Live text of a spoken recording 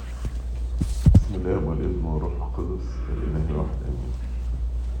الآب والابن والروح القدس الإله الواحد آمين.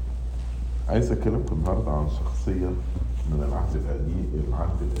 عايز أكلمكم النهاردة عن شخصية من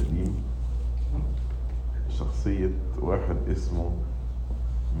العهد القديم، شخصية واحد اسمه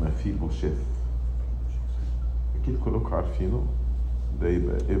مفيبوشيث. أكيد كلكم عارفينه، ده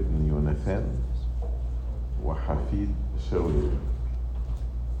يبقى ابن يوناثان وحفيد شاول.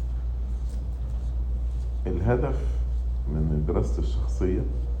 الهدف من دراسة الشخصية،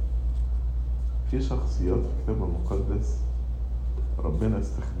 في شخصيات في الكتاب المقدس ربنا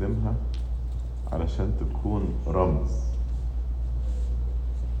استخدمها علشان تكون رمز.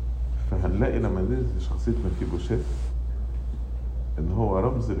 فهنلاقي لما ندرس شخصية مفيبوشيث ان هو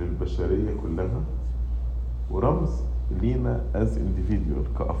رمز للبشرية كلها ورمز لينا as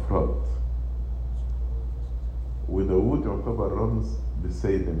individual كأفراد. وداود يعتبر رمز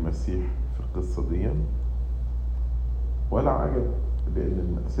للسيد المسيح في القصة دي، ولا عجب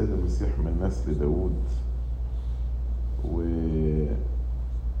لأن السيد المسيح من نسل داود. ويعني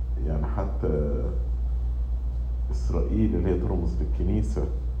حتى إسرائيل اللي هي ترمز للكنيسة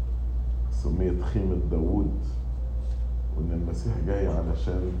سميت خيمة داود، وإن المسيح جاي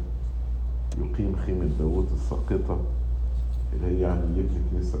علشان يقيم خيمة داود الساقطة اللي هي يعني يبني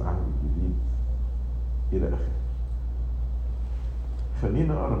كنيسة العهد الجديد إلى آخره.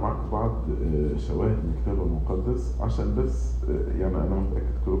 خلينا أقرأ معاكم بعض شواهد من الكتاب المقدس عشان بس يعني أنا متأكد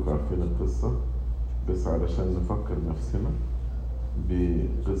كلكم عارفين القصة، بس علشان نفكر نفسنا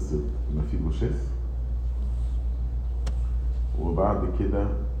بقصة مفيبوشيث، وبعد كده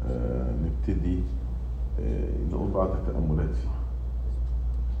نبتدي نقول بعض التأملات فيها.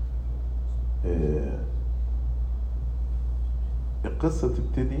 القصة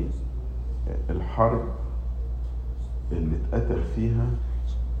تبتدي الحرب اللي اتقتل فيها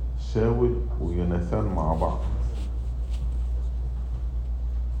شاول ويوناثان مع بعض.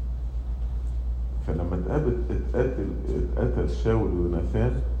 فلما اتقتل شاول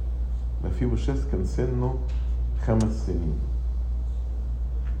ويوناثان، مفيبوشيث كان سنه 5 سنين.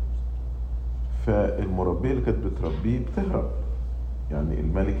 فالمربية اللي كانت بتربيه بتهرب، يعني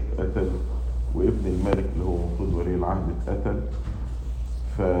الملك اتقتل وابن الملك اللي هو المفروض ولي العهد اتقتل،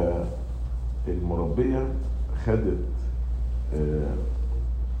 فالمربية خدت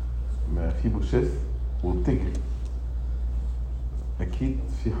مفيبوشيث وبتجري. اكيد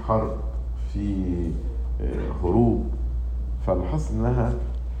في حرب، في هروب. فالحصل انها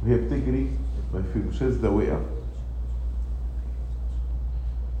وهي بتجري مفيبوشيث ده وقع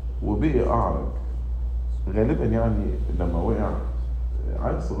وبقي اعرج غالبا. يعني لما وقع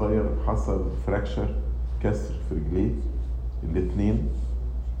عيل صغير حصل فراكشر، كسر في رجليه الاتنين،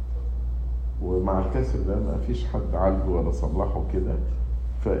 ومع الكسر ده ما فيش حد عالجه ولا صلحه كده،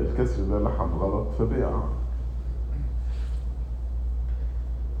 فالكسر ده لحم غلط فبقى اعرج.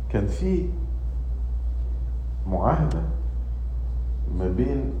 كان في معاهدة ما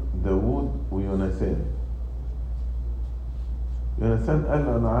بين داود ويوناثان. يوناثان قال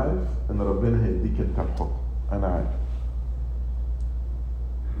له أنا عارف إن ربنا هيديك أنت الحكم، أنا عارف،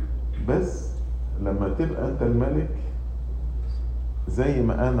 بس لما تبقى أنت الملك زي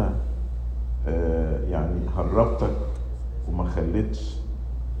ما أنا يعني هربتك وما خليتش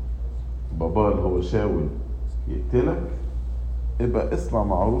بابا اللي هو شاول يقتلك، ابقى اصنع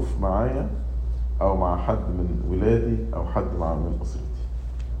معروف معايا او مع حد من ولادي او حد من اسرتي.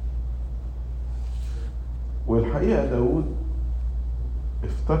 والحقيقة داود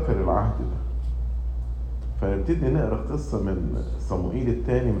افتكر العهد ده. فنبتدي نقرأ قصة من صموئيل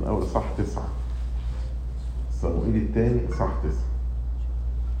الثاني من اول صح 9. صموئيل الثاني صح 9.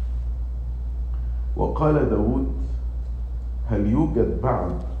 وقال داود: هل يوجد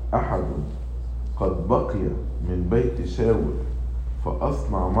بعد احد قد بقي من بيت شاول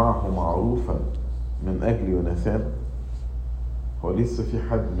فأصنع معه معروفا من أجل يوناثان؟ هو لسه في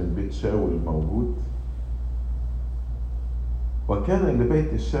حد من بيت شاول موجود؟ وكان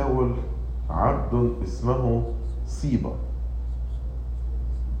لبيت شاول عبد اسمه صيبة.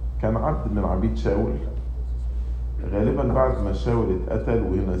 كان عبد من عبيد شاول، غالبا بعد ما شاول اتقتل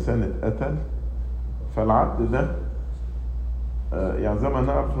ويوناثان اتقتل، فالعبد ده يعني زي ما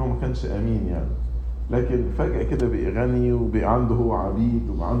نعرف انه ما كانش امين يعني، لكن فجأة كده بقى غني وبقى عنده هو عبيد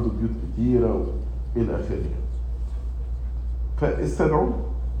وبقى عنده بيوت كتيرة إلى آخره. فاستدعوه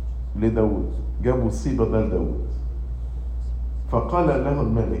لداود، جابوا صيبة ده لداود. فقال له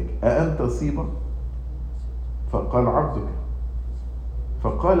الملك: أأنت صيبة؟ فقال: عبدك.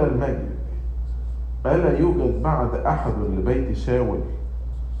 فقال الملك: ألا يوجد بعد أحد لبيت شاول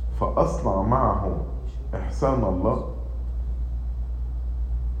فأصنع معه إحسان الله؟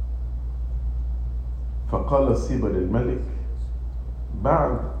 فقال صيبة للملك: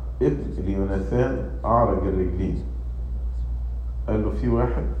 بعد ابن ليوناثان أعرج الرجلين. قال له في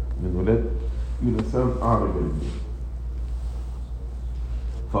واحد من ولاد يوناثان أعرج الرجلين.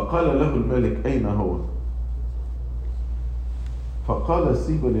 فقال له الملك أين هو؟ فقال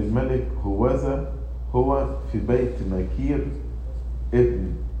سيبا للملك هوذا هو في بيت مكير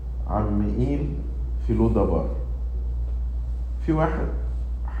ابن عمئيل في لودبار. في واحد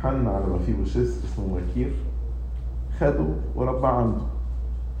حن على مفيبوشيث اسمه مكير، خده ورباه عنده،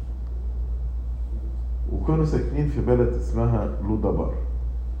 وكانوا ساكنين في بلد اسمها لودبار.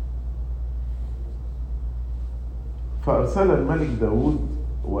 فأرسل الملك داود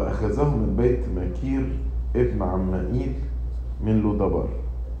وأخذه من بيت مكير ابن عمائيل من لودبار.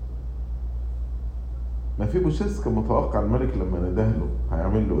 مفيبوشيث كان متوقع الملك لما نداه له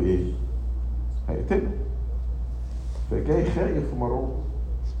هيعمل له ايه؟ هيقتله. فجاي خايف ومرعوب.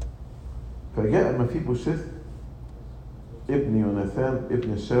 فجاء مفيبوشيث ابن يوناثان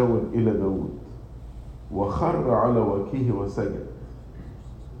ابن شاول إلى داود وخر على وجهه وسجد.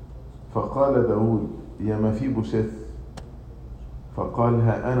 فقال داود يا مفيبوشيث. فقال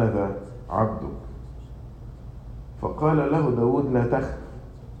ها أنا ذا عبدك. فقال له داود لا تخف،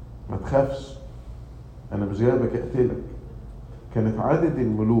 ما تخافش، أنا مش جايبك أقتلك. كانت عادة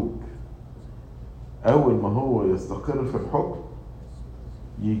الملوك أول ما هو يستقر في الحكم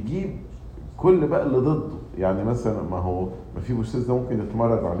يجيب كل بقى اللي ضده. يعني مثلا ما هو مفيبوشيث ده ممكن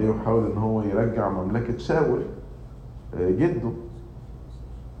يتمرد عليه ويحاول ان هو يرجع مملكة شاول جده.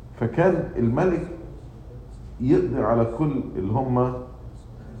 فكان الملك يقضي على كل اللي هم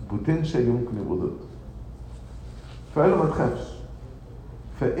بوتنشال ممكن يبقوا ضده. فقال له ما تخافش،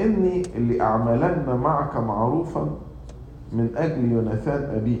 فإني اللي أعملن معك معروفا من أجل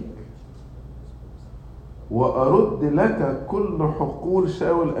يوناثان أبيك، وأرد لك كل حقول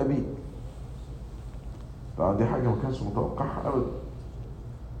شاول أبيك. طبعا دي حاجة ما كانش متوقعها أبدا.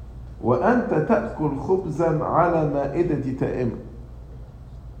 وأنت تأكل خبزا على مائدة تائمة.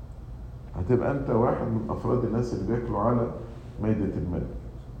 هتبقى أنت واحد من أفراد الناس اللي بياكلوا على مائدة الملك.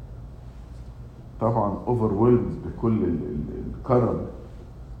 طبعا overwhelmed بكل الكرم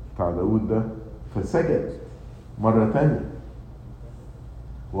بتاع داود ده، فسجد مرة تانية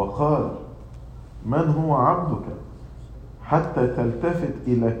وقال من هو عبدك حتى تلتفت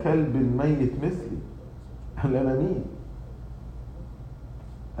إلى كلب ميت مثلي؟ قال أنا مين؟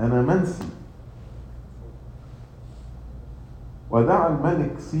 أنا منسي. ودعا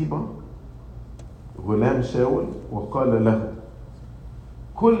الملك سيبا غلام شاول وقال له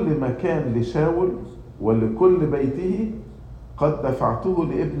كل مكان لشاول ولكل بيته قد دفعته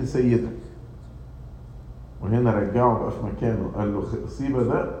لابن سيدك. وهنا رجعه بقى في مكانه، قال له سيبا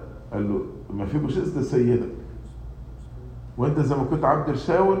ده، قال له مفيبوشيث ده سيدك، وانت زي ما كنت عبد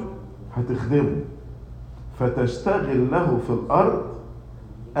لشاول هتخدمه، فتشتغل له في الأرض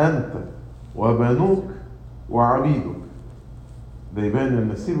أنت وبنوك وعبيدك. ده يبان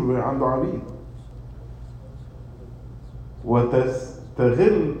ان سيبا بقى عنده عبيد.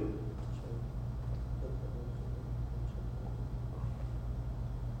 وتستغل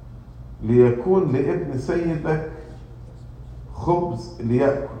ليكون لابن سيدك خبز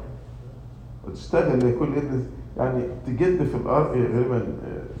ليأكل. وتشتغل ليكون لابن، يعني تجد في الأرض غالبا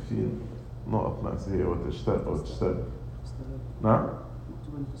في نقط مأسية وتشتغل. نعم؟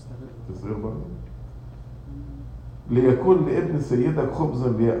 تستغل برضه. ليكون لابن سيدك خبزا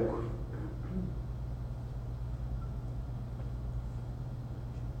ليأكل.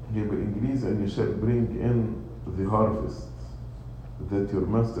 هي بالإنجليزي and you shall bring in the harvest that your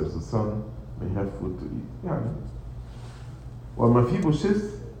master's son may have food to eat. يعني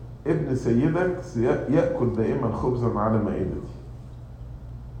ومفيبوشيث ابن سيدك يأكل دائما خبزا على مائدتي.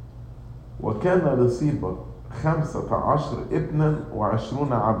 وكان لصيبا 15 ابنا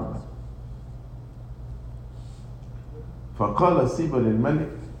و20 عبدا. فقال سيبا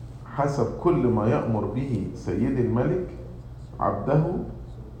للملك حسب كل ما يأمر به سيد الملك عبده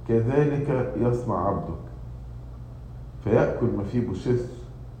كذلك يصنع عبدك. فيأكل مفيبوشيث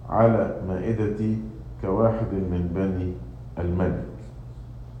على مائدتي كواحد من بني الملك.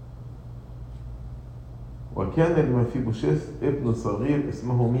 وكان لمفيبوشيث ابن صغير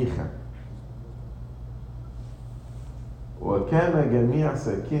اسمه ميخا. وكان جميع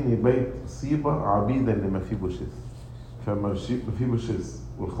ساكني بيت صيبا عبيدا لمفيبوشيث. فمفيبوشيث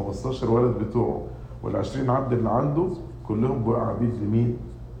وال15 ولد بتوعه وال20 عبد اللي عنده كلهم بقوا عبيد لمين؟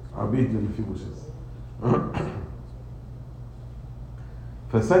 عبيد لمفيبوشيث.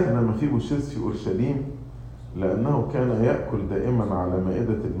 فسكن مفيبوشيث في أورشليم لأنه كان يأكل دائما على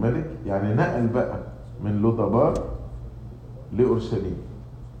مائدة الملك. يعني نقل بقى من لودبار لأورشليم.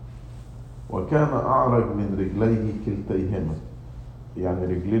 وكان أعرج من رجليه كلتيهما. يعني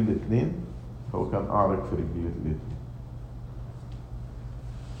رجليه الاتنين، هو كان أعرج في رجليه الاتنين.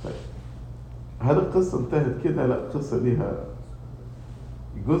 طيب هل القصة انتهت كده؟ لا، القصة ليها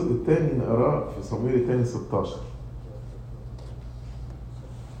الجزء الثاني نقراه في صموئيل الثاني 16.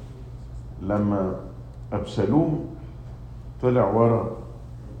 لما أبشالوم طلع ورا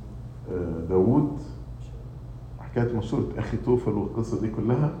داوود، حكاية مشهورة أخي توفل والقصة دي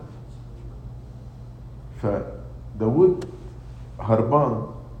كلها. فداوود هربان،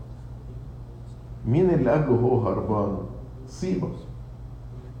 مين اللي قبله هو هربان؟ صيبة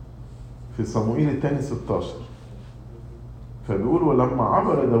في صموئيل الثاني 16. فبيقول ولما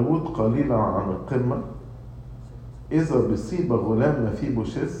عبر داوود قليلا عن القمة إذا بصيبة غلام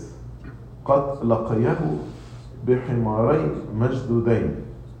مفيبوشث قد لقيه بحمارين مشدودين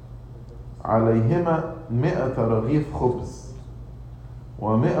عليهما 100 رغيف خبز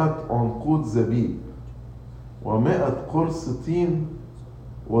و100 عنقود زبيب و100 قرص تين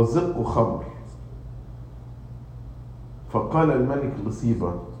وزق خمر. فقال الملك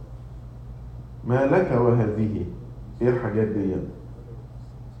لصيبة ما لك وهذه؟ ايه الحاجات دي؟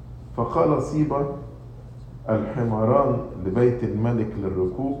 فقال صيبة الحماران لبيت الملك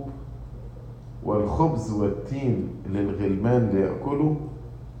للركوب، والخبز والتين للغلمان ليأكلوا،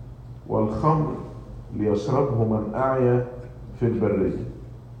 والخمر ليشربه من أعيا في البرية.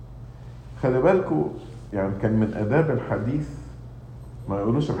 خلي بالكوا، يعني كان من آداب الحديث ما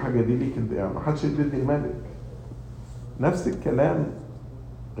يقولوش الحاجة دي ليك انت، يعني ما حدش يدي الملك. نفس الكلام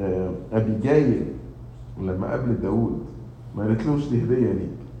أبيجايل لما قابل داوود ما قالتلوش دي هدية ليك.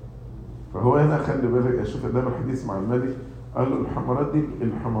 فهو هنا خلي بالك، اشوف آداب الحديث مع الملك، قال له الحمارات دي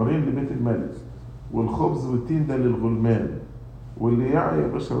الحمارين لبيت الملك، والخبز والتين ده للغلمان، واللي يعي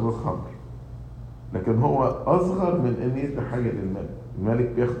بيشرب الخمر. لكن هو أصغر من أن يدي حاجة للملك، الملك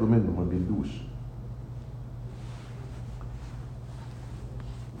بياخده منه ما بيدوش.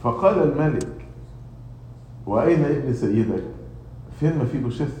 فقال الملك وأين ابن سيدك؟ فين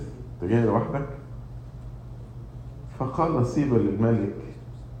مفيبوشث؟ أنت جاي لوحدك؟ فقال صيبة للملك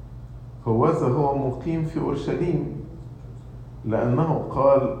هوذا هو مقيم في أورشليم، لأنه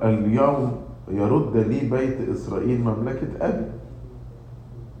قال اليوم يرد لي بيت إسرائيل مملكة أبي.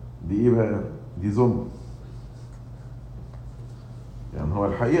 دي إيه بقى؟ دي ظلم. يعني هو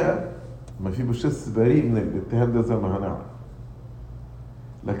الحقيقة مفيبوشث بريء من الاتهام ده زي ما هنعرف،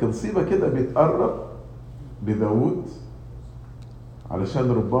 لكن صيبة كده بيتقرب بداوود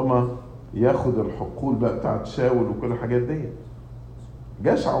علشان ربما ياخد الحقول بقى بتاعت شاول وكل الحاجات دي،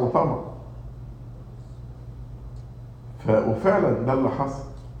 جشع وطمع. وفعلا ده اللي حصل.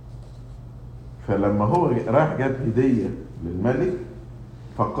 فلما هو راح جاب هدية للملك،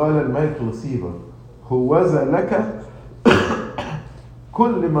 فقال الملك لصيبة هوذا لك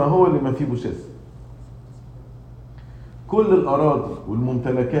كل ما هو لمفيبوشث، كل الأراضي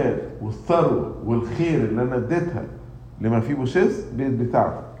والممتلكات والثروة والخير اللي أنا اديتها لمفيبوشث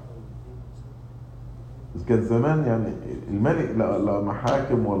بتاعتك. كان زمان يعني الملك لا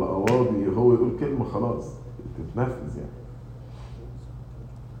محاكم ولا قواضي، هو يقول كلمة خلاص تتنفذ يعني.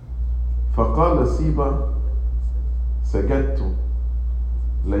 فقال صيبة سجدت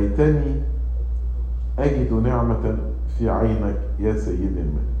ليتني أجد نعمة في عينك يا سيدي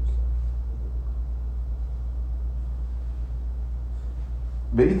الملك.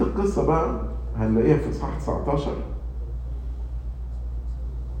 بقية القصة بقى هنلاقيها في إصحاح 19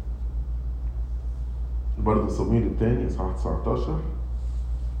 برضه، صموئيل الثاني إصحاح 19.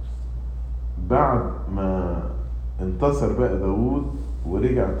 بعد ما انتصر بقى داوود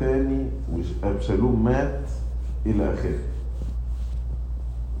ورجع تاني وأبشالوم مات إلى آخره،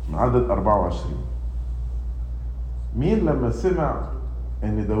 عدد 24. مين لما سمع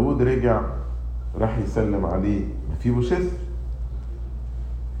ان داوود رجع راح يسلم عليه؟ مفيبوشث.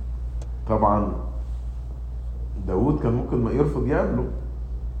 طبعا داوود كان ممكن ما يرفض يقابله،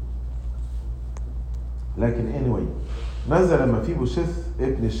 لكن anyway نزل مفيبوشث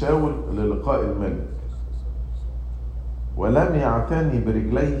ابن شاول للقاء الملك، ولم يعتني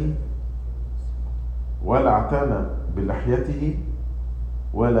برجليه ولا اعتنى بلحيته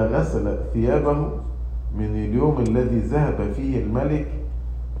ولا غسل ثيابه من اليوم الذي ذهب فيه الملك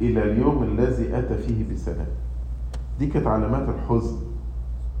إلى اليوم الذي أتى فيه بسلام. دي كانت علامات الحزن.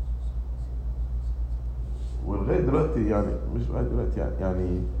 ولغاية دلوقتي يعني مش لغاية دلوقتي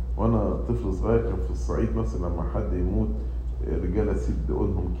يعني وأنا طفل صغير كان في الصعيد مثلا لما حد يموت رجالة سيد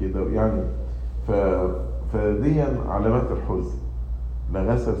دقونهم كده يعني. فدي علامات الحزن. لا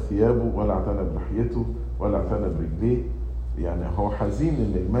غسل ثيابه ولا اعتنى بلحيته ولا اعتنى برجليه. يعني هو حزين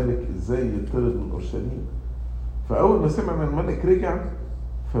ان الملك ازاي يطرد من اورشليم. فاول ما سمع ان الملك رجع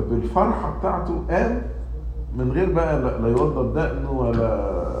فبالفرحه بتاعته قام من غير بقى لا يوضب دقنه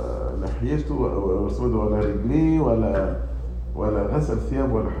ولا لحيته ولا رجليه ولا غسل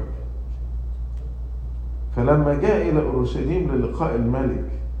ثياب ولا حاجة. فلما جاء إلى أورشليم للقاء الملك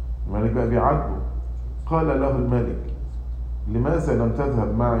بقى بيعاتبه، قال له الملك: لماذا لم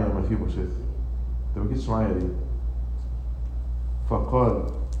تذهب معي يا مفيبوشث؟ انت ما جيتش معايا ليه؟ فقال: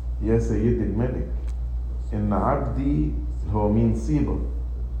 يا سيدي الملك، إن عبدي هو مين صيبة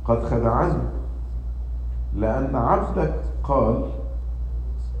قد خدعني، لأن عبدك قال: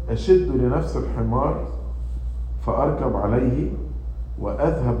 أشد لنفس الحمار فأركب عليه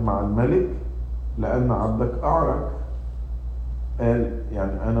وأذهب مع الملك، لأن عبدك أعرج. قال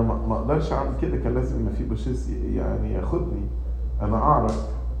يعني أنا ما أقدرش أعمل كده، كان لازم مفيبوشث يعني ياخدني، أنا أعرج.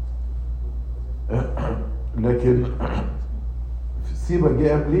 لكن سيبا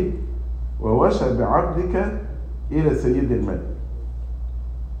جاء قبلي ووشى بعبدك إلى سيد الملك.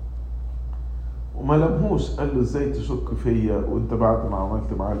 وما لمهوش، قال له: ازاي تشك فيا وانت بعد ما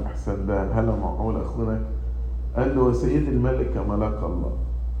عملت معاه الإحسان ده؟ هل معقول أخونك؟ قال له: وسيد الملك ملاك الله.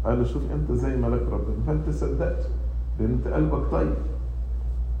 قال له: شوف انت زي ملاك ربنا. فانت صدقت لان انت قلبك طيب،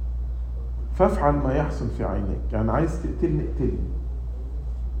 فافعل ما يحسن في عينيك. يعني عايز تقتلني اقتلني،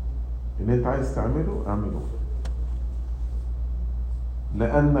 ان انت عايز تعمله اعمله،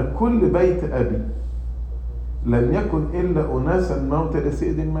 لان كل بيت ابي لم يكن الا اناسا موتى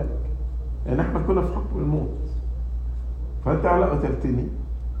لسيد الملك. يعني احنا كنا في حكم الموت، فانت على قتلتني،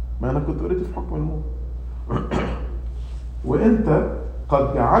 ما انا كنت اوريدي في حكم الموت. وانت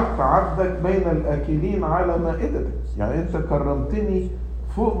قد جعلت عبدك بين الاكلين على مائدتك، يعني انت كرمتني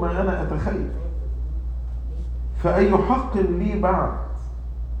فوق ما انا اتخيل، فاي حق لي بعد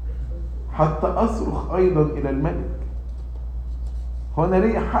حتى اصرخ ايضا الى الملك؟ هو انا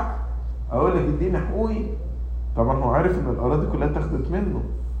ليا حق اقول لك اديني حقوقي؟ طبعا هو عارف ان الاراضي كلها اتاخدت منه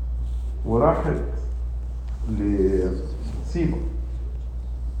وراحت لسيبا.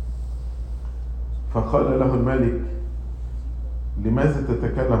 فقال له الملك: لماذا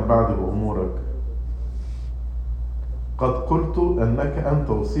تتكلم بعد بأمورك؟ قد قلت أنك أنت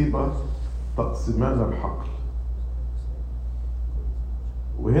وصيبا تقسمان الحقل.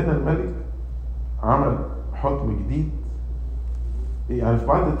 وهنا الملك عمل حكم جديد، يعني في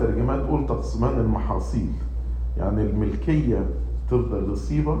بعض الترجمات تقول تقسمان المحاصيل، يعني الملكية تفضل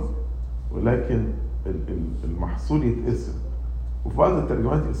لصيبا ولكن المحصول يتقسم. وفي بعض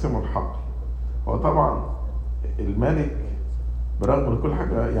الترجمات يقسموا الحقل. هو طبعا الملك برغم من كل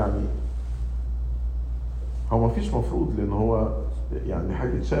حاجة يعني هو ما فيش مفروض، لان هو يعني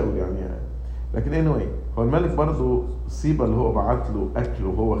حاجة تشاور يعني لكن anyway هو الملك برضو سيبا اللي هو بعت له اكل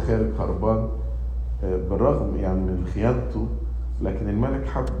وهو خارج هربان بالرغم يعني من خيانته، لكن الملك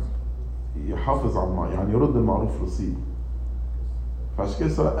حب يحافظ على يعني يرد المعروف لصيبا. فعشان كده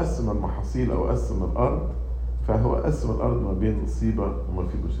سواء قسم المحاصيل او قسم الارض، فهو قسم الارض ما بين صيبا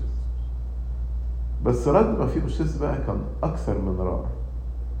ومفيبوشث. بس رد مفيبوشث بقى كان اكثر من رائع.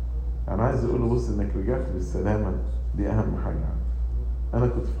 انا عايز اقول له: بص، انك رجعت بالسلامه دي اهم حاجه عندي. انا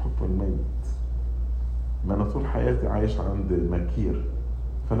كنت في حكم الميت، ما انا طول حياتي عايش عند مكير،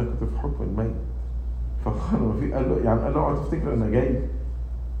 فانا كنت في حكم الميت. فقال له اوعى تفتكر انا جاي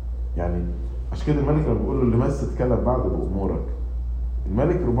يعني. عشان كده الملك لما بيقول له: لماذا تتكلم بعد بامورك؟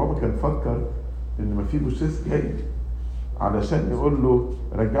 الملك ربما كان فكر ان مفيبوشث جاي علشان يقول له: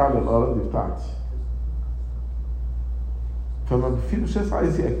 رجع لي الاراضي بتاعتي. فمفيبوشث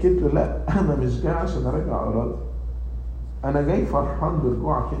عايز ياكد له: لا، انا مش جاي عشان ارجع اراضي، انا جاي فرحان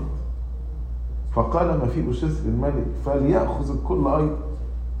برجوعك انت. فقال مفيبوشث للملك: فليأخذ الكل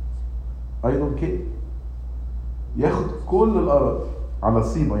ايضا كده، ياخد كل الاراضي على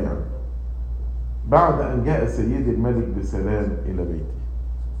صيبة يعني، بعد ان جاء سيد الملك بسلام الى بيته.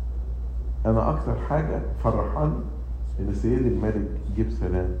 انا اكتر حاجة فرحان ان سيد الملك جيب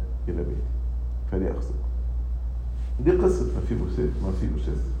سلام الى بيته، فليأخذ. دي قصة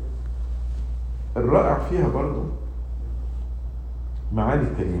مفيبوشث. الرائع فيها برضو معاني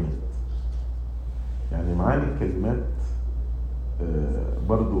الكلمات، يعني معاني الكلمات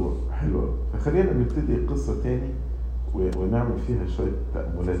برضو حلوة. فخلينا نبتدي قصة تاني ونعمل فيها شوية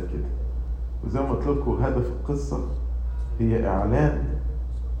تأملات كده. وزي ما قلت لكم هدف القصة هي إعلان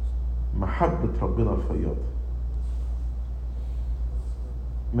محبة ربنا الفياضة.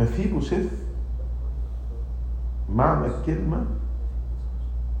 مفيبوشث معنى الكلمة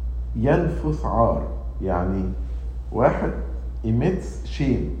ينفث عار، يعني واحد emits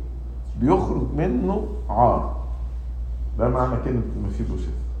shame، بيخرج منه عار. ده معنى كلمة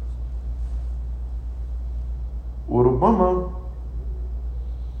مفيبوشث. وربما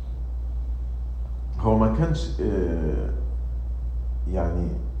هو ما كانش يعني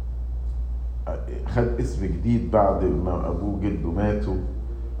خد اسم جديد بعد ما ابوه جده ماتوا،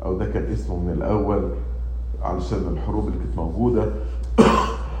 او ده كان اسمه من الاول علشان الحروب اللي كانت موجودة.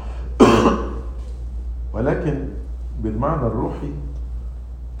 ولكن بالمعنى الروحي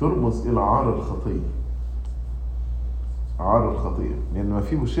ترمز الى عار الخطية. عار الخطية، لان ما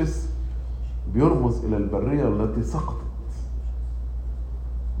فيه بوشيس بيرمز الى البرية التي سقطت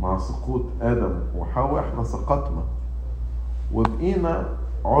مع سقوط ادم وحواء. احنا سقطنا وبقينا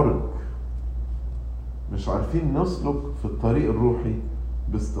عرج، مش عارفين نسلك في الطريق الروحي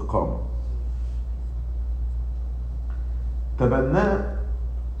باستقامة. تبناه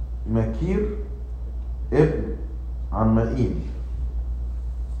مكير ابن عمائيل.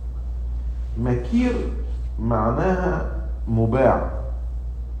 مكير معناها مباع،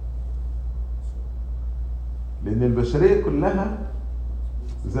 لأن البشرية كلها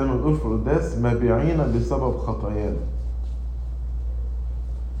زي ما بنقول في القداس مبيعين بسبب خطايانا.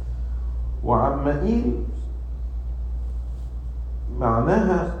 وعمائيل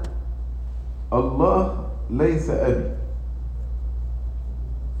معناها الله ليس أبي.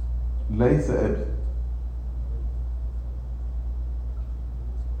 ليس أبي.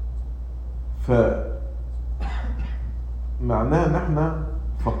 فمعناها ان احنا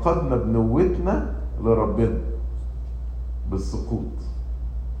فقدنا بنوتنا لربنا بالسقوط.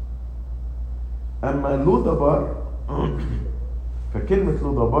 اما لودبار، فكلمة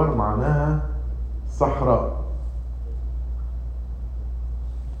لودبار معناها صحراء،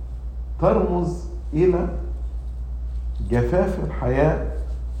 ترمز الى جفاف الحياة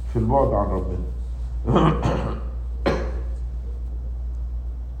في البعد عن ربنا.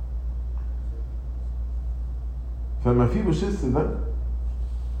 فما في بوشيس ده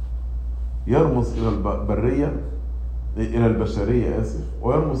يرمز الى البرية، الى البشرية اسف،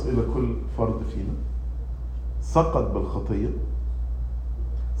 ويرمز الى كل فرد فينا سقط بالخطية،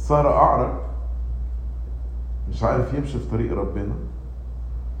 صار اعرج مش عارف يمشي في طريق ربنا،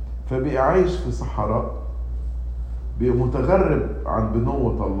 فبقى عايش في صحراء، بقى متغرب عن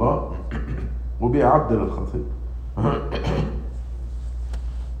بنوة الله، وبقى عبد للخطية.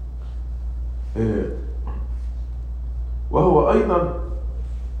 وهو ايضا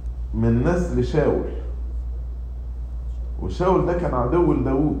من نسل شاول، وشاول ده كان عدو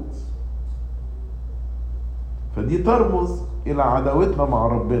لداود، فدي ترمز الى عداوتنا مع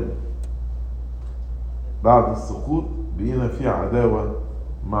ربنا. بعد السقوط بقينا في عداوة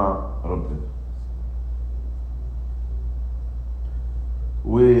مع ربنا.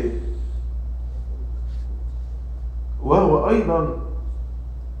 وهو ايضا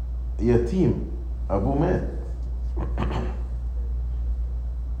يتيم، ابوه مات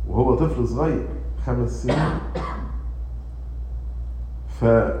وهو طفل صغير 5 سنين،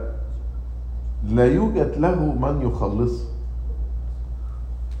 فلا يوجد له من يخلصه.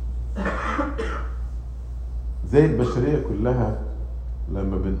 زي البشرية كلها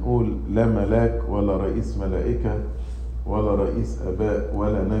لما بنقول لا ملاك ولا رئيس ملائكة ولا رئيس اباء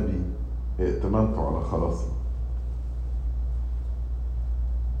ولا نبي ائتمنته على خلاصنا.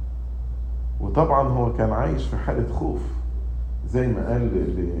 وطبعا هو كان عايش في حالة خوف، زي ما قال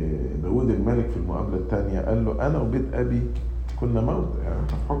لداود الملك في المقابلة الثانية، قال له أنا وبيت أبي كنا موت، يعني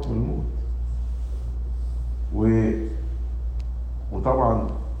في حكم الموت. وطبعا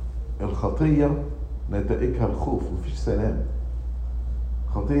الخطية نتائجها الخوف، مفيش سلام.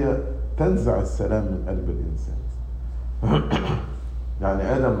 خطية تنزع السلام من قلب الإنسان. يعني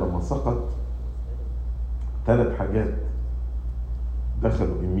آدم لما سقط 3 حاجات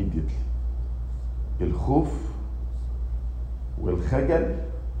دخلوا immediately: الخوف والخجل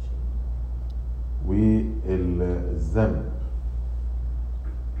والذنب.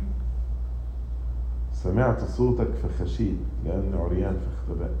 سمعت صوتك فخشيت لأني عريان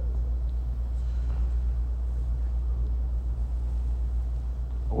فاختبأت.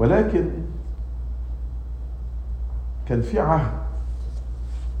 ولكن كان في عهد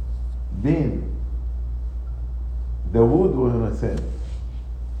بين داود ويونسان.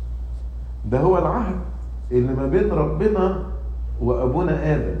 ده هو العهد اللي ما بين ربنا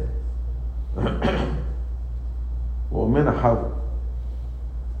وأبونا آدم وأمنا حواء،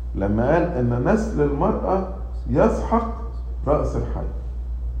 لما قال إن نسل المرأة يسحق رأس الحي.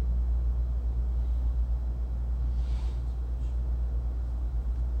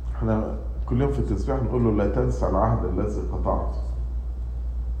 احنا كل يوم في التسبيح نقول له لا تنسى العهد الذي قطعته.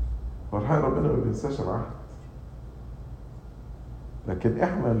 والحقيقة ربنا ما بينساش العهد، لكن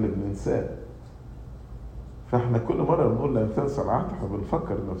احنا اللي بننساه. فاحنا كل مرة بنقول لا تنسى العهد، احنا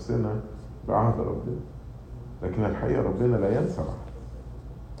بنفكر نفسنا بعهد ربنا، لكن الحقيقة ربنا لا ينسى العهد.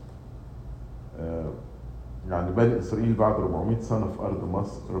 يعني بني إسرائيل بعد 400 سنة في أرض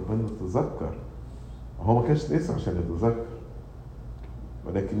مصر ربنا تذكر، هو ما كانش لسه عشان يتذكر،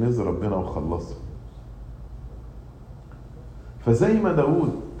 ولكن نزل ربنا وخلصه. فزي ما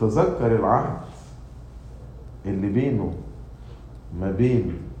داود تذكر العهد اللي بينه ما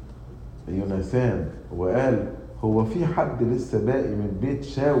بين يوناثان وقال هو في حد لسه باقي من بيت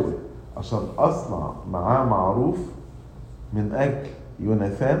شاول عشان أصنع معاه معروف من أجل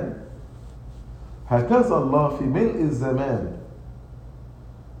يوناثان، هكذا الله في ملء الزمان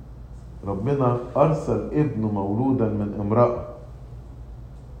ربنا أرسل ابنه مولودا من امرأة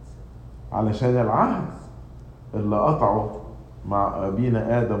علشان العهد اللي قطعه مع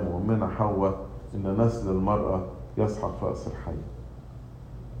أبينا آدم وأمنا حواء إن نسل المرأة يسحق رأس الحي،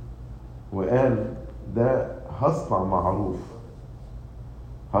 وقال ده هصنع معروف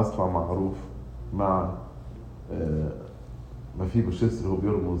مع مفيبوشيث، هو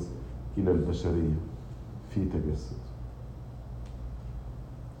بيرمز إلى البشرية في تجسد.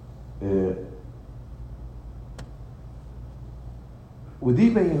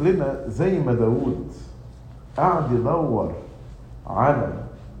 ودي بين لنا زي ما داود قاعد يدور على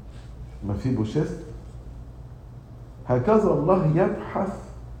مفيبوشيث، هكذا الله يبحث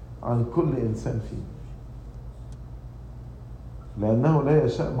عن كل إنسان فيه، لأنه لا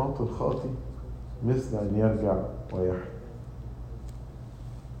يشاء موت الخاطئ مثل أن يرجع ويحيى.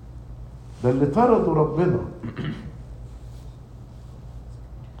 ده اللي طردوا ربنا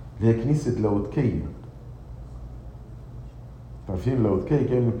اللي هي كنيسة لاوديكية. عارفين لاوديكية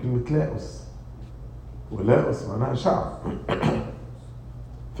جاية من كلمة لاؤس، ولاؤس معناها شعب.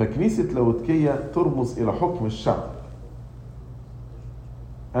 فكنيسة لاوديكية ترمز إلى حكم الشعب.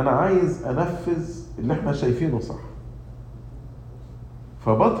 أنا عايز أنفذ اللي احنا شايفينه صح،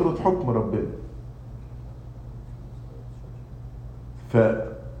 فبطرد حكم ربنا.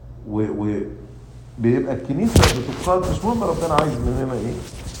 بيبقى الكنيسة بتقاد مش مهم ربنا عايز مننا ايه،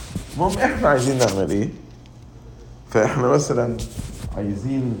 المهم احنا عايزين نعمل ايه. فاحنا مثلا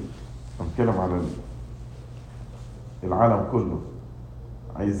عايزين نتكلم على العالم كله،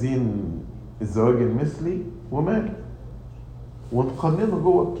 عايزين الزواج المثلي وماله، ونقننه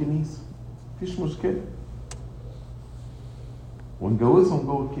جوه الكنيسة مفيش مشكلة، ونجوزهم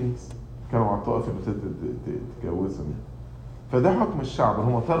جوه الكنيسة، كانوا على الطائف اللي تتجوزهم يعني. فده حكم الشعب،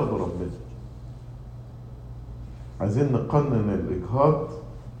 هم طردوا ربنا. عايزين نقنن الإجهاض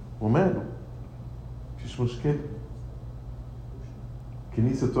وماله، مفيش مشكلة،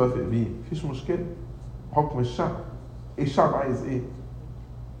 الكنيسة توافق بيه مفيش مشكلة، حكم الشعب. ايه الشعب عايز ايه؟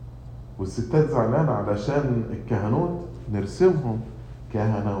 والستات زعلانة علشان الكهنوت نرسمهم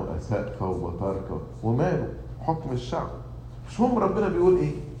كهنة وأساقفة وبطاركة وماله، حكم الشعب. مش هم ربنا بيقول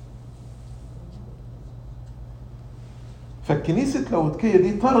ايه؟ فالكنيسة لاوديكية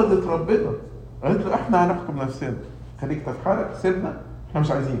دي طردت ربنا، قالت له احنا هنحكم نفسنا، خليك في حالك، سيبنا، احنا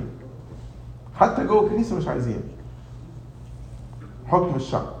مش عايزين، حتى جوه الكنيسة مش عايزين، حكم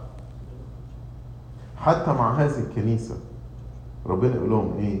الشعب. حتى مع هذه الكنيسة ربنا يقول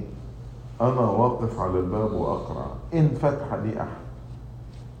لهم ايه؟ انا واقف على الباب واقرع، ان فتح لي احد.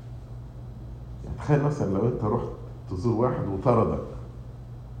 يعني تخيل مثلا لو انت رحت تزور واحد وطردك،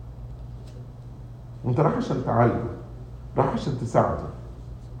 وانت رايح عشان تعالجه، رايح عشان تساعده،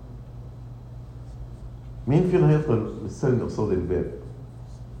 مين فينا هيفضل مستني قصاد الباب؟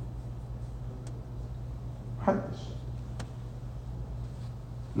 محدش.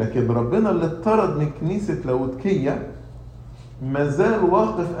 لكن ربنا اللي اطرد من كنيسة لاوديكية ما زال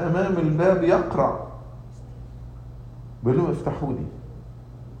واقف امام الباب يقرع، بيقول لهم افتحوا لي،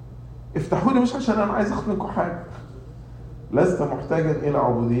 افتحوا لي، مش عشان انا عايز اخد منكم حاجه، لست محتاجا الى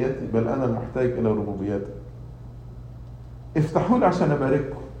عبوديتي بل انا المحتاج الى ربوبيتي. افتحوا لي عشان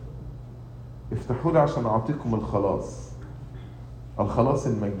ابارككم، افتحوا لي عشان اعطيكم الخلاص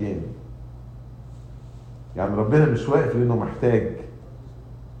المجاني. يعني ربنا مش واقف لانه محتاج،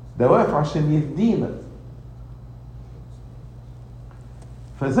 ده واقف عشان يدينا.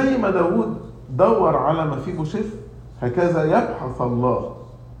 فزي ما داود دور على مفيبوشيث، هكذا يبحث الله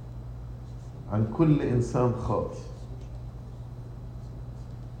عن كل إنسان خاطئ.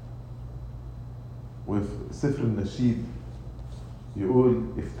 وفي سفر النشيد يقول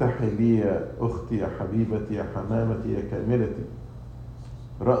افتحي لي يا أختي يا حبيبتي يا حمامتي يا كاملتي،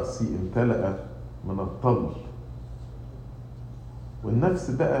 رأسي امتلأ من الطل.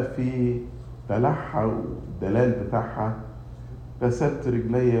 والنفس بقى في دلعها والدلال بتاعها، غسلت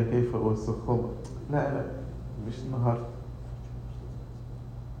رجلي كيف أوسخهما، لا مش النهارده،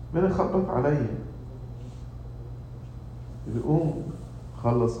 بنخبط عليا، قوم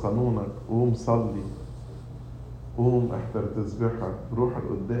خلص قانونك، قوم صلي، قوم احضر تسبيحك، روح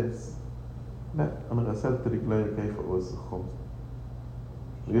القداس. لا، انا غسلت رجلي كيف اوسخهم.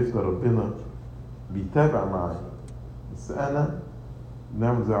 ويفضل ربنا بيتابع معايا، بس انا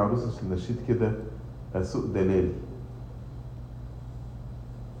نعمل زي عروسة النشيد كده، اسوق دلالي.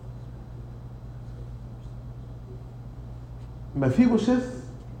 مفيبوشيث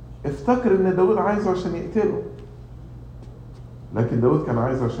افتكر ان داود عايزه عشان يقتله، لكن داود كان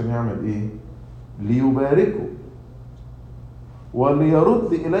عايزه عشان يعمل ايه؟ ليباركه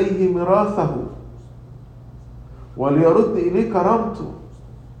وليرد اليه ميراثه وليرد اليه كرامته.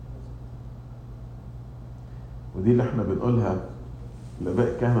 ودي اللي احنا بنقولها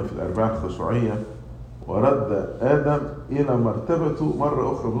الاباء الكهنة في الارباع الخشوعية، ورد ادم الى مرتبته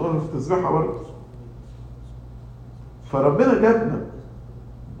مرة اخرى، بنقولها في التسبيحة برضه. فربنا جابنا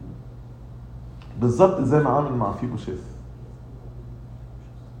بالظبط زي ما عامل مع مفيبوشيث.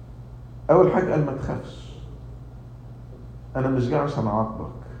 اول حاجة قال ما تخافش، انا مش جاي عشان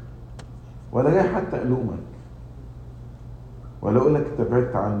اعاقبك، ولا جاي حتى الومك، ولا اقول لك انت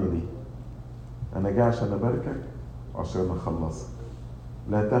بعدت عني ليه. انا جاي عشان اباركك وعشان اخلصك.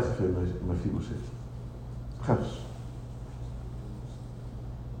 لا تخف يا مفيبوشيث، ما تخافش.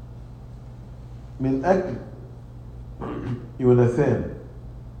 من اجل يوناثان،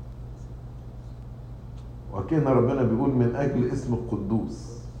 وكأن ربنا بيقول من اجل اسم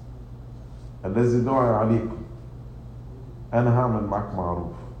القدوس الذي دعي عليكم انا هعمل معك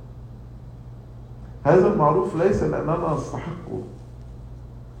معروف. هذا المعروف ليس لاننا نستحقه،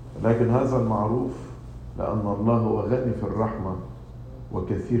 لكن هذا المعروف لان الله هو غني في الرحمة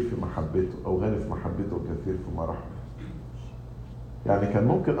وكثير في محبته، او غني في محبته وكثير في مراحمه. يعني كان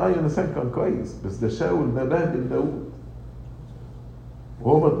ممكن يوناثان كان كويس، بس ده شاول ده بهدل داود،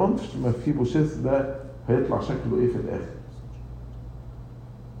 وهو ما ضمنش مفيبوشيث ده هيطلع شكله ايه في الاخر.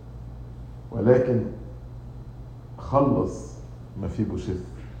 ولكن خلص مفيبوشيث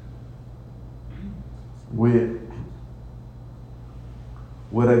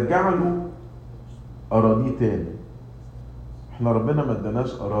ورجع له اراضيه تاني. احنا ربنا ما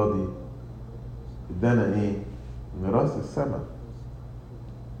اداناش اراضي، ادانا ايه؟ ميراث السماء.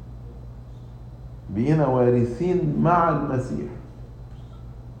 بقينا وارثين مع المسيح.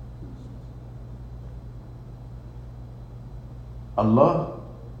 الله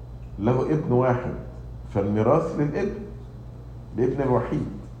له ابن واحد، فالميراث للابن الوحيد.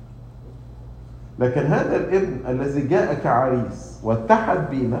 لكن هذا الابن الذي جاء كعريس واتحد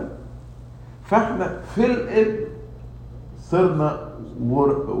بينا، فاحنا في الابن صرنا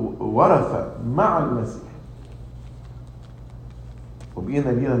ورثة مع المسيح، وبقينا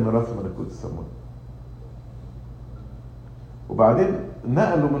لينا ميراث ملكوت السماوات. وبعدين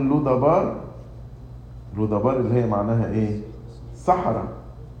نقلوا من لودبار اللي هي معناها ايه؟ صحراء،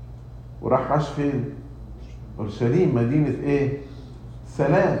 وراح عاش فين؟ اورشليم، مدينة ايه؟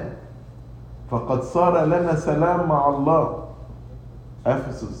 سلام. فقد صار لنا سلام مع الله.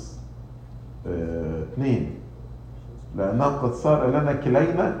 افسس 2، لانه قد صار لنا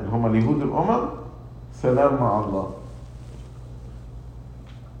كلينا اللي هم اليهود الامم سلام مع الله.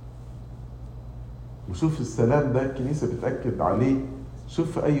 وشوف السلام ده الكنيسة بتأكد عليه.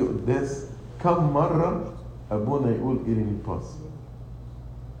 شوف في اي قداس كم مرة ابونا يقول إيريني باس.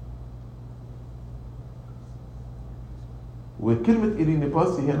 وكلمة إيريني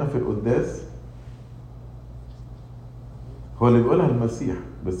باسي هنا في القداس هو اللي بيقولها المسيح،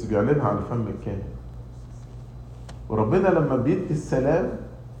 بس بيعلنها على فم الكاهن. وربنا لما بيدي السلام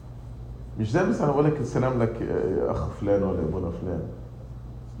مش زي مثلا اقول لك السلام لك يا اخ فلان ولا ابونا فلان،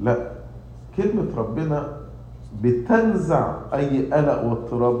 لا، كلمة ربنا بتنزع اي قلق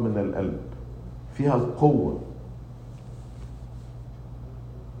واضطراب من القلب، فيها القوة.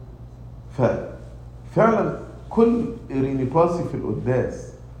 ففعلا كل إيرينيباسي في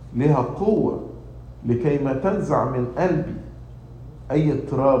القداس لها قوة لكي ما تنزع من قلبي اي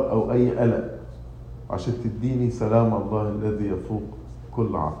اضطراب او اي قلق، عشان تديني سلام الله الذي يفوق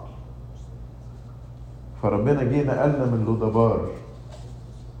كل عقل. فربنا جه نقلنا من لودبار،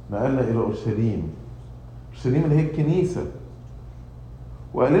 نقلنا الى اورشليم اللي هي الكنيسة،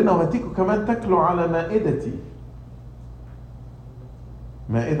 وقال لنا وهتيكوا كمان تاكلوا على مائدتي.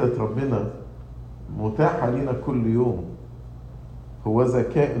 مائدة ربنا متاحة لنا كل يوم. هوذا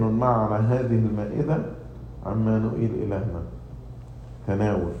كائن معنا هذه المائدة عمانوئيل إلهنا.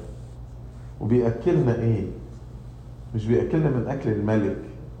 تناول. وبيأكلنا ايه؟ مش بيأكلنا من أكل الملك،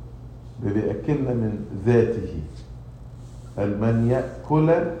 بيأكلنا من ذاته. من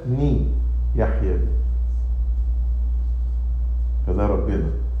يأكلني يحيى بي. فده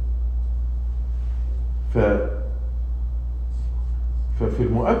ربنا. ففي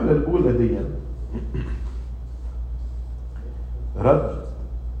المقابلة الأولى دي رد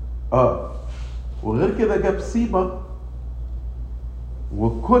وغير كده جاب سيبا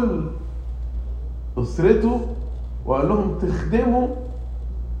وكل أسرته وقال لهم تخدموا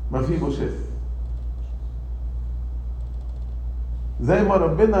مفيبوشيث، زي ما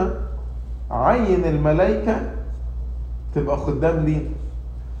ربنا عين الملائكة تبقى خدام لينا.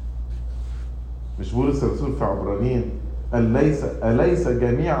 مش بولس الرسول في عبرانيين قال أليس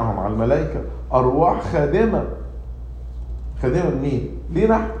جميعهم على الملائكة أرواح خادمة؟ خادمة لمين؟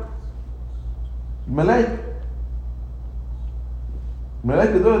 لينا الملائكة.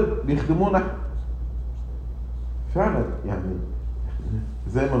 الملائكة دول بيخدمونا فعلا. يعني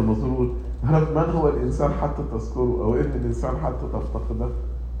زي ما المزمور يقول من هو الإنسان حتى تذكره، أو ابن الإنسان حتى تفتقده.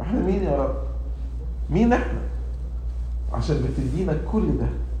 احنا مين يا رب؟ مين احنا عشان بتدينا كل ده؟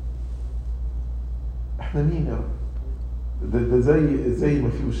 احنا مين يا رب؟ ده زي ما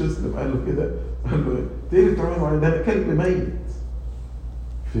في وشسلم قال له كده، قال له ايه اللي بتعمله معايا؟ ده انا كلب ميت.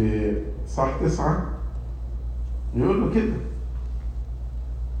 في صح 9 يقول له كده.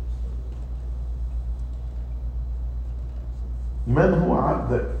 من هو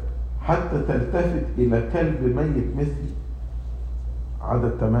عبدك حتى تلتفت الى كلب ميت مثلي؟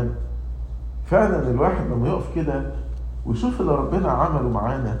 عدد 8. فعلا الواحد لما يقف كده ويشوف اللي ربنا عمله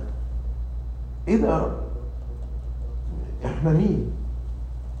معانا، ايه ده يا رب؟ احنا مين؟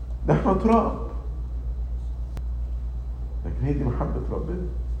 ده احنا تراب. لكن هي دي محبة ربنا.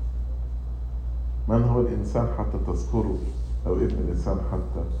 من هو الإنسان حتى تذكره، أو ابن الإنسان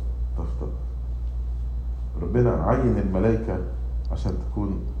حتى تفتقد. ربنا عين الملائكة عشان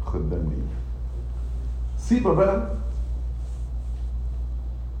تكون خدام ليه. سيبا بقى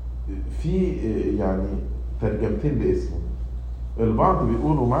في يعني ترجمتين لاسمه. البعض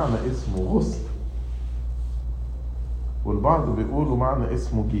بيقولوا معنى اسمه غصن، والبعض بيقولوا معنى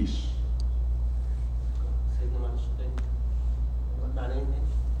اسمه جيش.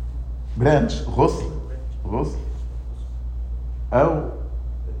 برانش، غصن او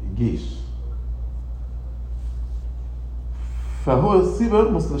جيش. فهو السيبا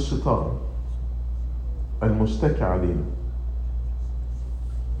يرمز للشيطان المشتكي علينا.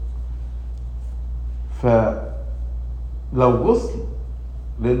 فلو غصن،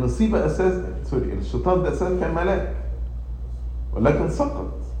 لان سيبا الشيطان ده اساسا كان ملاك ولكن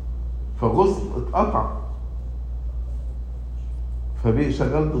سقط، فغصن اتقطع فبقي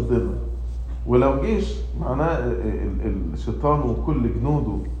شغال ضدنا. ولو جيش معناه الشيطان وكل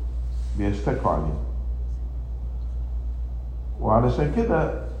جنوده بيشتكوا عليه. وعلشان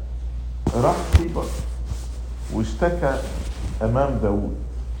كده راح سيبا واشتكى امام داود.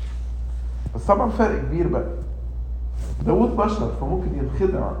 بس طبعا فرق كبير بقى، داود بشر فممكن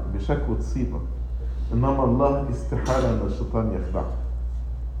ينخدع بشكوى سيبا، انما الله استحالة ان الشيطان يخدعه.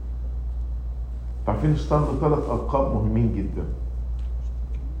 تعرفين الشيطان له 3 ألقاب مهمين جدا: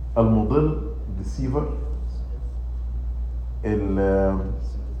 المضل ديسيفر،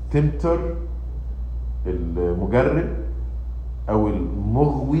 التمتر المجرب او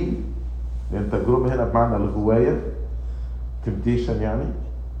المغوي، لان التجربة هنا بمعنى الغواية تمتيشن يعني.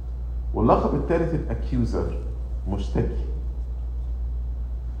 واللقب الثالث الاكيوزر، مشتكي.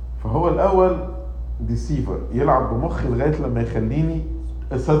 فهو الاول ديسيفر، يلعب بمخي لغاية لما يخليني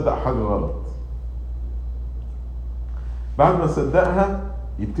اصدق حاجة غلط. بعد ما اصدقها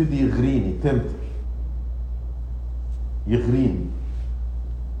يبتدي يغريني، تمتر، يغريني.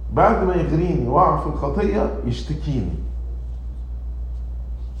 بعد ما يغريني واقع في الخطية يشتكيني.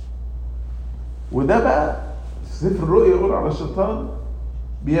 وده بقى سفر الرؤيا يقول على الشيطان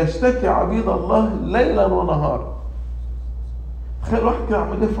بيشتكي عبيد الله ليلا ونهارا. تخيل واحد كده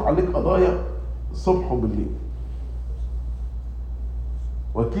عمال يرفع عليك قضايا الصبح وبالليل،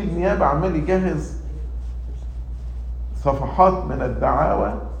 وكيل نيابة عمال يجهز صفحات من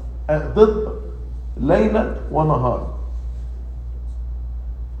الدعاوى ضدك ليلا ونهارا.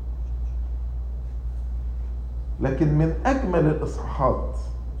 لكن من اجمل الاصحاحات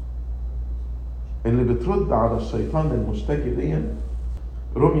اللي بترد على الشيطان المشتكي دي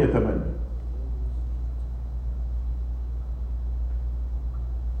رمية 8.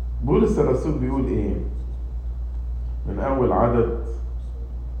 بولس الرسول بيقول ايه من اول عدد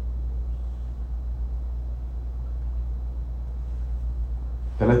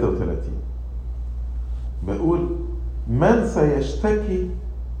 33؟ بقول من سيشتكي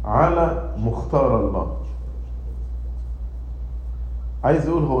على مختار الله. عايز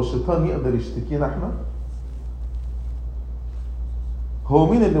يقول هو الشيطان يقدر يشتكينا احنا؟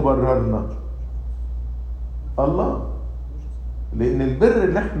 هو مين اللي بررنا؟ الله. لان البر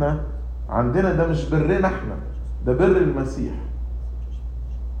اللي احنا عندنا ده مش برنا احنا، ده بر المسيح.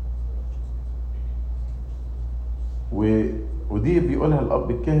 ودي بيقولها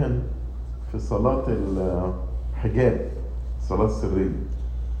الاب الكاهن في صلاة الحجاب، الصلاة السرية،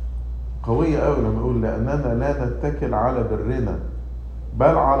 قوية قوي لما يقول لأننا لا نتكل على برنا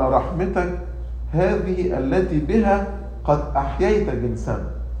بل على رحمتك هذه التي بها قد أحييت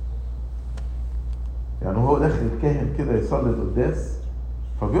جنسنا. يعني هو داخل الكاهن كده يصلي القداس،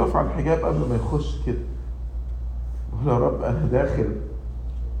 فبيقف على الحجاب قبل ما يخش كده يقول يا رب أنا داخل،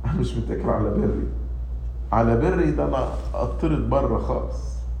 أنا مش متكل على بري، على بري ده أنا أطرد بره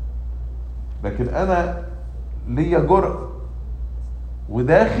خالص، لكن أنا ليا جرأة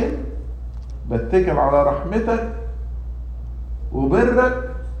وداخل بتكل على رحمتك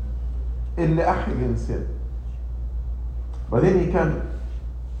وبرك اللي أحيي جنسنا. بعدين يكمل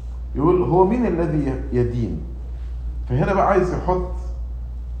يقول هو مين الذي يدين؟ فهنا بقى عايز يحط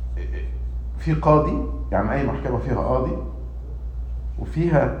في قاضي، يعني أي محكمة فيها قاضي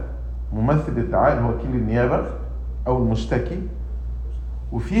وفيها ممثل الدعاء اللي هو وكيل النيابة أو المشتكي،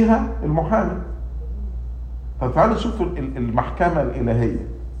 وفيها المحامي. طب تعالوا شوفوا المحكمة الإلهية.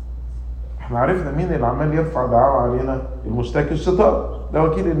 احنا عرفنا مين اللي عمال يرفع دعوة علينا؟ المشتكي الشيطان، ده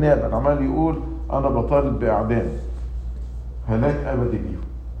وكيل النيابة اللي عمال يقول أنا بطالب بإعدام، هلاك أبدي ليهم.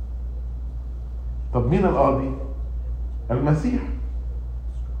 طب مين القاضي؟ المسيح.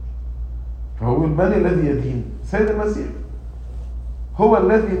 فهو من الذي يدين؟ سيد المسيح هو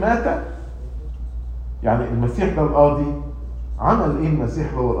الذي مات. يعني المسيح ده القاضي، عمل ايه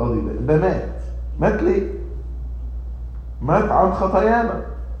المسيح هو القاضي ده؟ ده مات ليه؟ مات عن خطايانا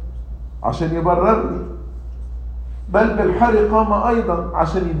عشان يبررني، بل بالحري قام ايضا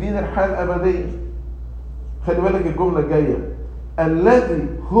عشان يديني الحياة الابدية. خلي بالك الجملة الجاية، الذي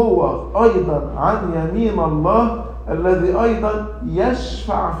هو ايضا عن يمين الله الذي ايضا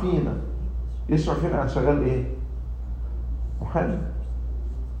يشفع فينا. يشفع فينا عن شغال ايه؟ محامي.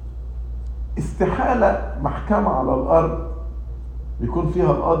 استحالة محكمة على الارض يكون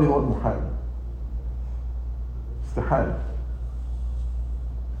فيها القاضي هو المحامي، استحالة.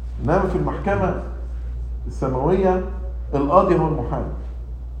 انما في المحكمة السماوية القاضي هو المحامي،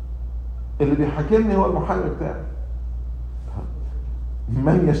 اللي بيحاكمني هو المحامي بتاعي.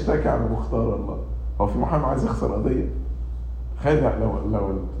 من يشتكي على مختار الله؟ هو في محامي عايز يخسر قضية؟ خادع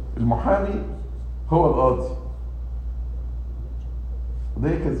لو المحامي هو القاضي،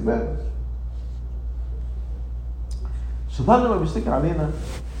 قضية كسبان. الشيطان لما بيشتكي علينا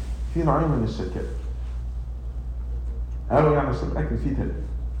في نوعين من الشكاوى، قالوا يعني عشان اكل فيه تاني.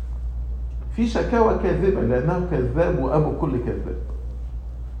 في شكاوى كاذبة لأنه كذاب وأبو كل كذاب،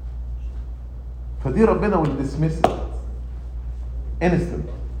 فدي ربنا will dismiss it instant،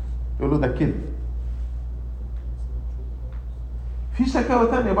 يقول له ده كذب. في شكاوى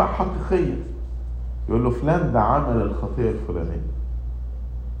تانية بقى حقيقية، يقول له فلان ده عمل الخطية الفلانية،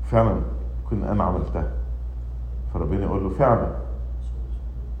 فعلا كنت أنا عملتها، فربنا يقول له فعلا.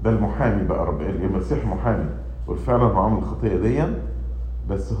 ده المحامي بقى، رب المسيح محامي، يقول فعلا هو عمل الخطية دي،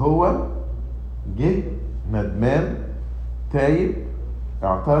 بس هو جه ندمان تايب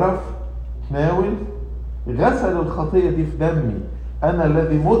اعترف تناول غسل الخطية دي في دمي، أنا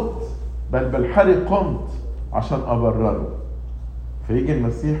الذي مت بل بالحري قمت عشان أبرره. فيجي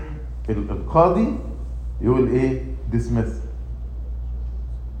المسيح القاضي يقول إيه؟ dismiss.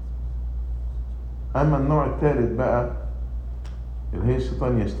 أما النوع الثالث بقى اللي هي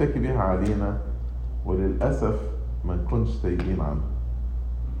الشيطان يشتكي بها علينا وللأسف ما نكونش تايبين عنها،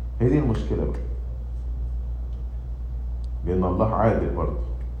 هي دي المشكلة بقى، لأن الله عادل برضه،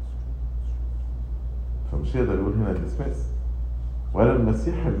 فمش يقدر يقول هنا dismiss، ولا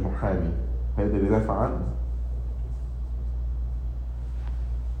المسيح المحامي هيقدر يدافع عنه.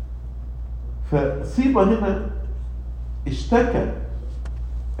 فصيبة هنا اشتكى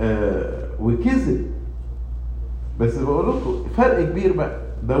وكذب، بس بقول لكم فرق كبير بقى.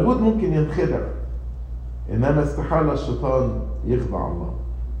 داود ممكن ينخدع، انما استحالة الشيطان يخدع الله.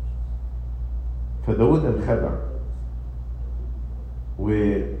 فداود انخدع،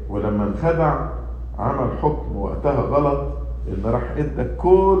 ولما انخدع عمل حكم وقتها غلط، ان راح ادى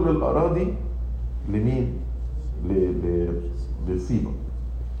كل الاراضي لمين؟ لسيبا.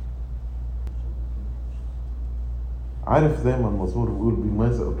 عارف زي ما المزمور بيقول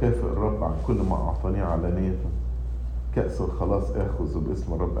بماذا اكافئ الرب عن كل ما اعطاني علانية، كأس الخلاص اخذ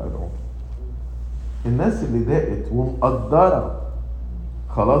باسم الرب ادعو. الناس اللي داقت ومقدرة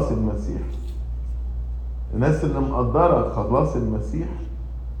خلاص المسيح، الناس اللي مقدرة خلاص المسيح،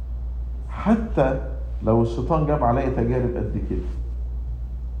 حتى لو الشيطان جاب عليا تجارب قد كده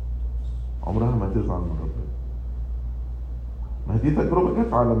عمرها ما تزعل من ربنا. ما دي تجربة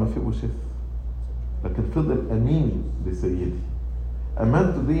جت على ما في بوشيث، لكن فضل امين لسيدي.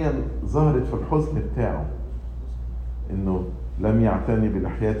 امانته دي ظهرت في الحزن بتاعه، انه لم يعتني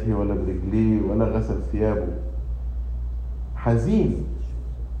بلحيته ولا برجليه ولا غسل ثيابه. حزين.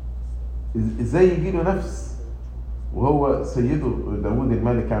 ازاي يجيله نفس وهو سيده داود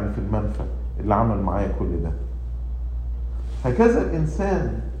الملك يعني في المنفى اللي عمل معايا كل ده. هكذا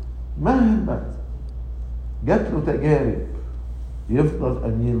الإنسان مهما جات له تجارب يفضل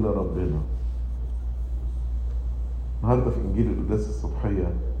أمين لربنا. النهارده في إنجيل القداس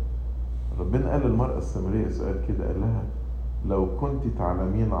الصبحية ربنا قال للمرأة السامرية سؤال كده، قال لها لو كنت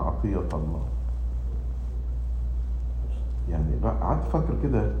تعلمين عطية الله. يعني قعدت أفكر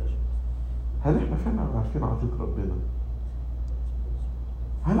كده، هل احنا فعلا عارفين عطية ربنا؟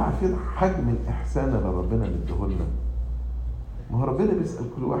 هل عارفين حجم الإحسان اللي ربنا مديهولنا؟ ما هو ربنا بيسأل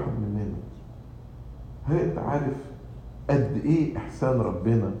كل واحد مننا، هل انت عارف قد ايه إحسان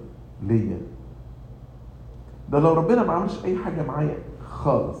ربنا ليا؟ ده لو ربنا ما عملش أي حاجة معايا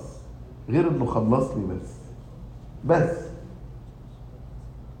خالص غير إنه خلصني بس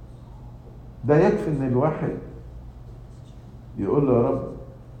ده يكفي إن الواحد يقول له يا رب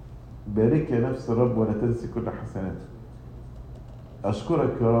بارك يا نفس الرب ولا تنسي كل حسناتك.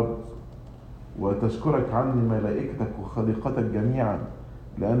 أشكرك يا رب وتشكرك عني ملائكتك وخليقتك جميعا،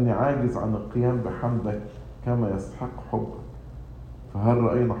 لأني عاجز عن القيام بحمدك كما يستحق حبك، فهل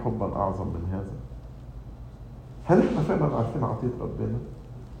رأينا حبا أعظم من هذا؟ هل احنا فعلا عارفين عطية ربنا؟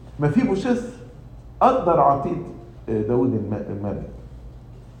 مفيبوشث قدر عطية داود الملك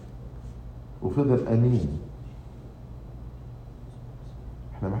وفضل أمين.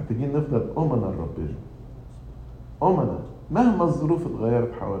 احنا محتاجين نفضل أمنا لربنا، أمنا مهما الظروف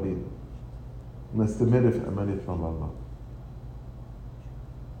اتغيرت حوالينا، نستمر في أمانتنا لله.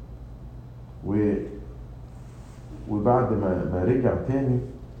 وبعد ما رجع تاني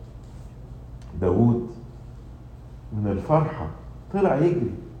داود من الفرحة طلع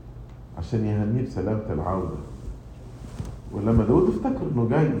يجري عشان يهنيه بسلامة العودة. ولما داود افتكر انه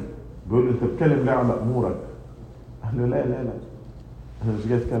جاي بيقول له انت بتكلم ليه على امورك؟ قال له لا انا مش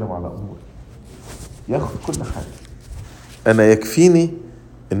جاي اتكلم على امورك، ياخد كل حاجة، انا يكفيني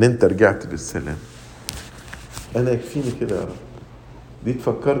ان انت رجعت بالسلام، انا يكفيني كده يا رب. دي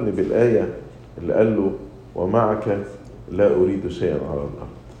تفكرني بالآية اللي قال له ومعك لا اريد شيئا على الارض.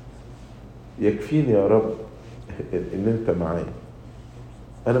 يكفيني يا رب ان انت معايا،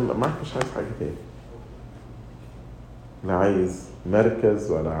 انا معاك مش عايز حاجة تاني، لا عايز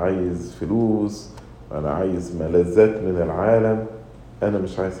مركز ولا عايز فلوس ولا عايز ملذات من العالم، انا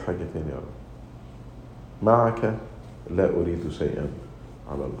مش عايز حاجة تاني يا رب. معك لا اريد شيئا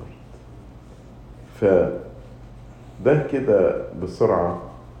على الارض. فده كده بسرعة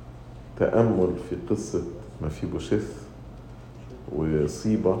تأمل في قصة مفيبوشث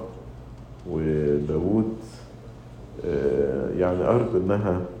وصيبة وداود. يعني أرجو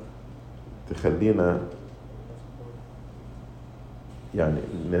إنها تخلينا يعني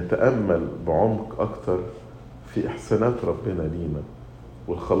نتأمل بعمق أكتر في إحسانات ربنا لينا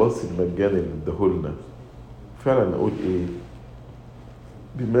والخلاص المجاني اللي اداهولنا. فعلا نقول إيه؟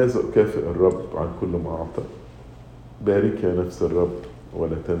 بماذا أكافئ الرب عن كل ما أعطى؟ بارك يا نفس الرب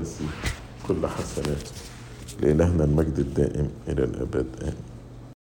ولا تنسي كل حسناته. لإلهنا المجد الدائم إلى الأبد آمين.